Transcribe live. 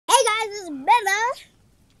guys, it's Bella.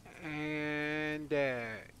 And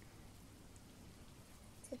Dad.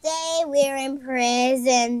 Today we're in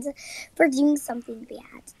prison for doing something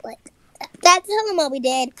bad. Tell them what we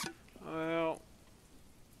did. Well,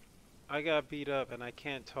 I got beat up and I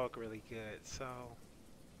can't talk really good, so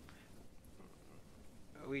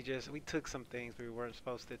we took some things we weren't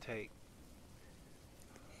supposed to take.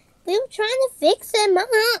 We were trying to fix him up.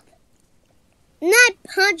 And I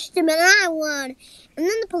punched him and I won. And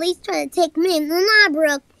then the police tried to take me and then I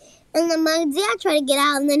broke. And then my dad tried to get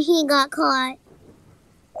out and then he got caught.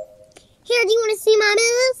 Here, do you want to see my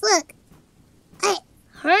moves? Look. Hey,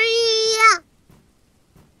 hurry up.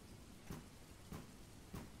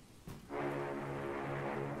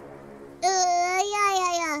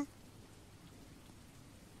 Yeah.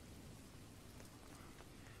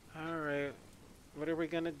 Alright, what are we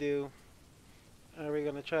gonna do? Are we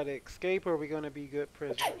gonna try to escape or are we gonna be good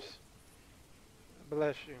prisoners?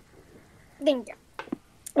 Bless you. Thank you.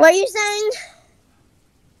 What are you saying?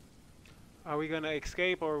 Are we gonna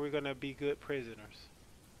escape or are we gonna be good prisoners?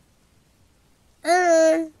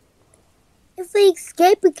 If we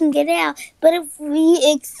escape, we can get out. But if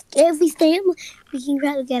we stay in, we can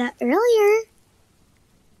try to get out earlier.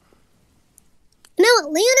 No,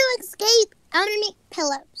 Leonardo escape. I'm gonna make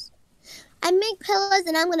pillows. I make pillows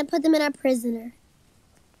and I'm gonna put them in our prisoner.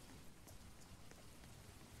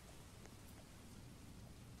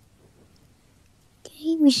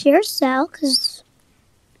 Okay, we share a cell because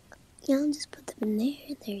I'll just put them in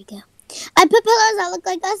there. There you go. I put pillows that look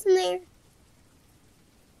like us in there.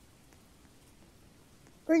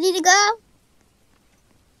 Ready to go?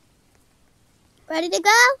 Ready to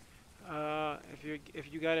go?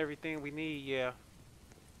 If you got everything we need, yeah.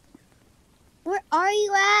 Where are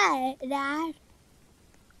you at, Dad?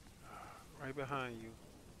 Right behind you.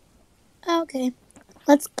 Okay,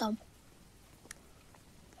 let's go.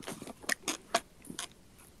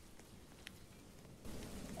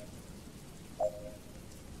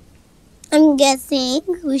 I'm guessing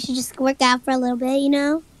we should just work out for a little bit, you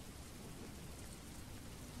know?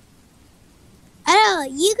 I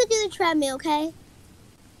don't know, you could do the treadmill, okay?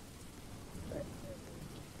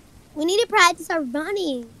 We need to practice our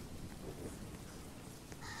running.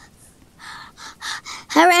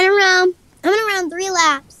 I ran around. I'm gonna run 3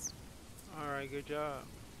 laps. Alright, good job.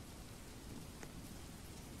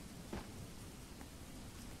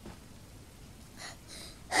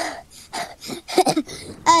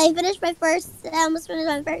 I finished my first. I almost finished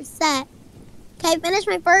my first set. Okay, finished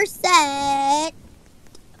my first set.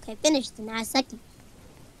 Okay, finished. Now second.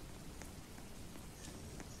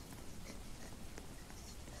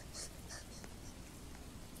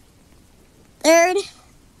 Third.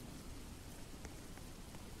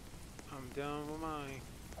 I'm done with mine.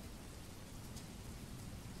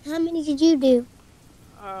 How many did you do?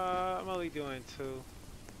 I'm only doing 2.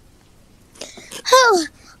 Oh,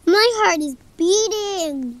 my heart is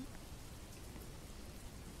beating.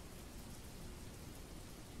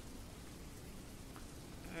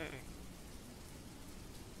 Hey.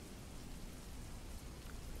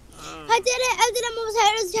 I did it. I'm almost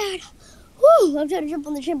out of start. Whew, I'm trying to jump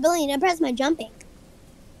on the trampoline. I pressed my jumping.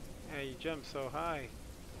 Hey, you jumped so high.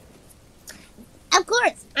 Of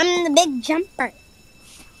course, I'm the big jumper.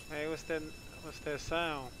 Hey, what's that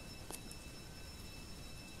sound?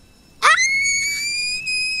 Ah!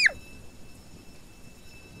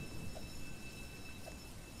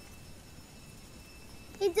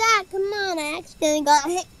 Hey, Dad, come on. I accidentally got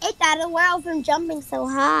hit out of the world from jumping so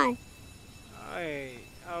high. Hey,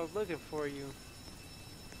 I was looking for you.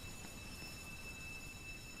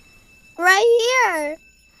 Right here.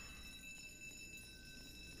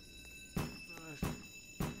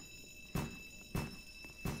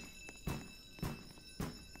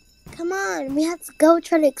 Come on, we have to go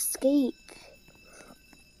try to escape.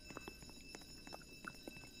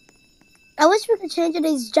 I wish we could change into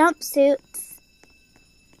these jumpsuits.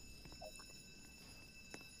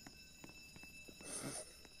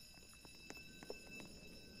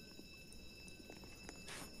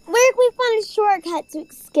 Where can we find a shortcut to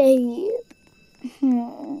escape?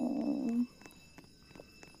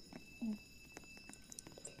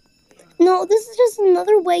 No, this is just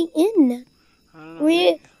another way in. I don't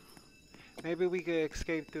know. Maybe we could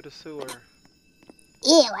escape through the sewer.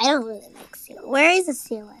 Ew, I don't really like sewer. Where is the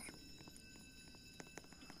sewer?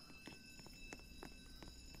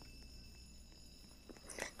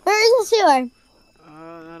 Where is the sewer?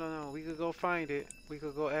 I don't know. We could go find it. We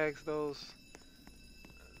could go ask those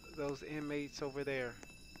inmates over there.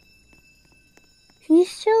 You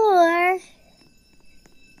sure?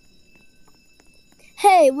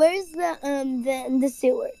 Hey, where's the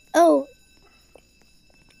sewer? Oh,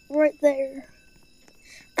 right there.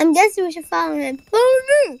 I'm guessing we should follow him. Oh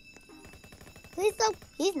no!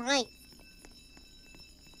 He's nice.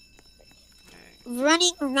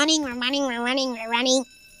 Running.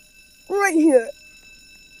 Right here.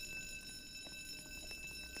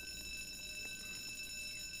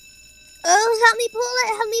 Oh, help me pull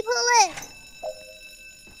it.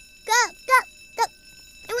 Go.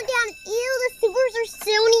 It went down. Ew, the sewers are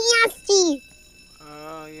so nasty.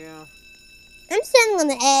 Oh, yeah. I'm standing on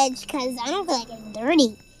the edge because I don't feel like getting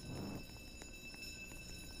dirty.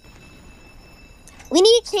 We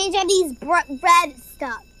need to change out these bread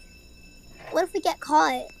stuff. What if we get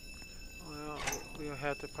caught? Well, we'll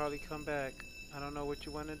have to probably come back. I don't know what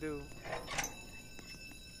you want to do.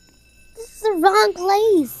 This is the wrong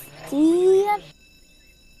place, dude.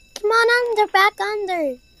 Come on back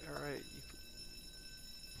under. Alright.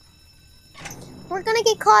 We're gonna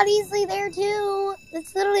get caught easily there too.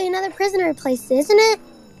 It's literally another prisoner place, isn't it?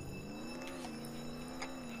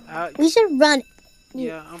 We should run.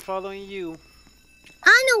 Yeah, I'm following you.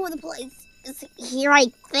 I know where the place is here,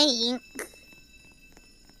 I think.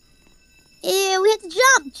 Ew, we have to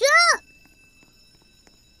jump!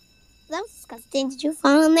 That was disgusting. Did you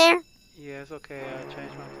fall in there? Yeah, it's okay. I'll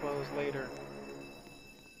change my clothes later.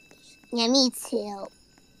 Yeah, me too.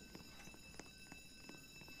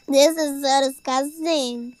 This is so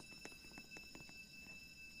disgusting.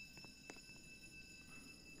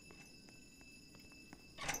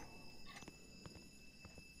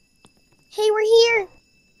 Hey, we're here.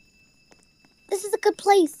 This is a good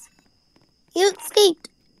place. You escaped.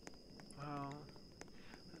 Wow.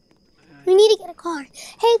 We need to get a car.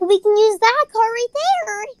 Hey, we can use that car right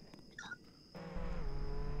there.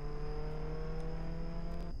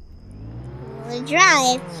 We'll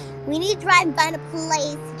drive. We need to drive and find a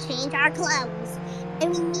place to change our clothes.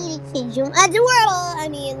 And we need to change them at the world. I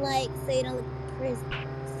mean, like, so you don't look like prisoners.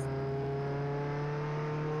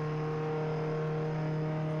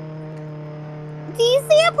 Do you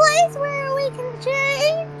see a place where we can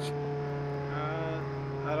change?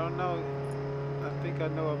 I don't know. I think I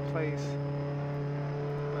know a place,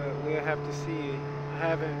 but we'll have to see.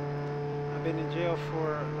 I've been in jail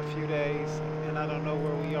for a few days, and I don't know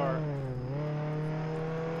where we are.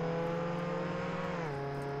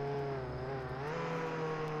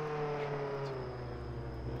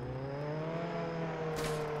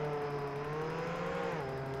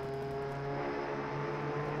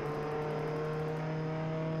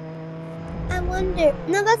 I wonder.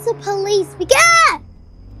 No, that's the police. We got.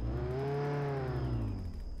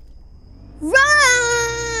 Run!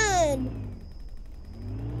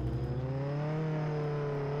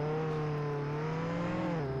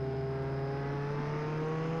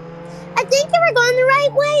 I think you were going the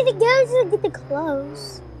right way to go to get the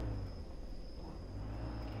clothes.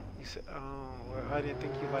 You said, oh, well, I didn't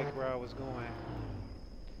think you liked where I was going.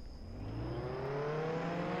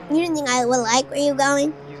 You didn't think I would like where you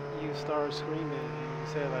going? You started screaming, and you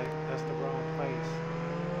said like that's the wrong place.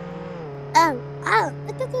 Oh, I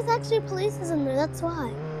thought there's actually police in there. That's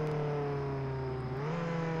why.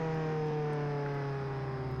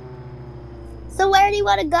 So where do you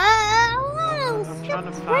want to go? Oh, I'm trying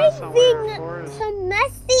to find somewhere for us. So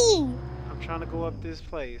messy. I'm trying to go up this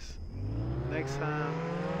place. Next time,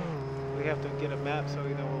 we have to get a map so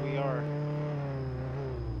we know where we are.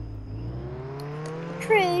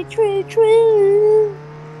 True.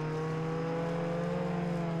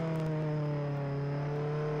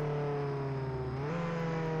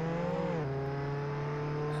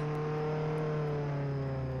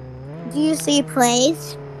 Do you see a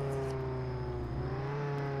place?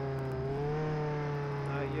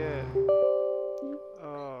 Not yet.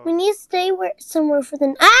 Oh. We need to stay somewhere for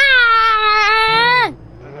the. Ah!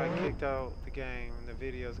 I got kicked out the game. The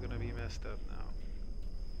video's gonna be messed up now.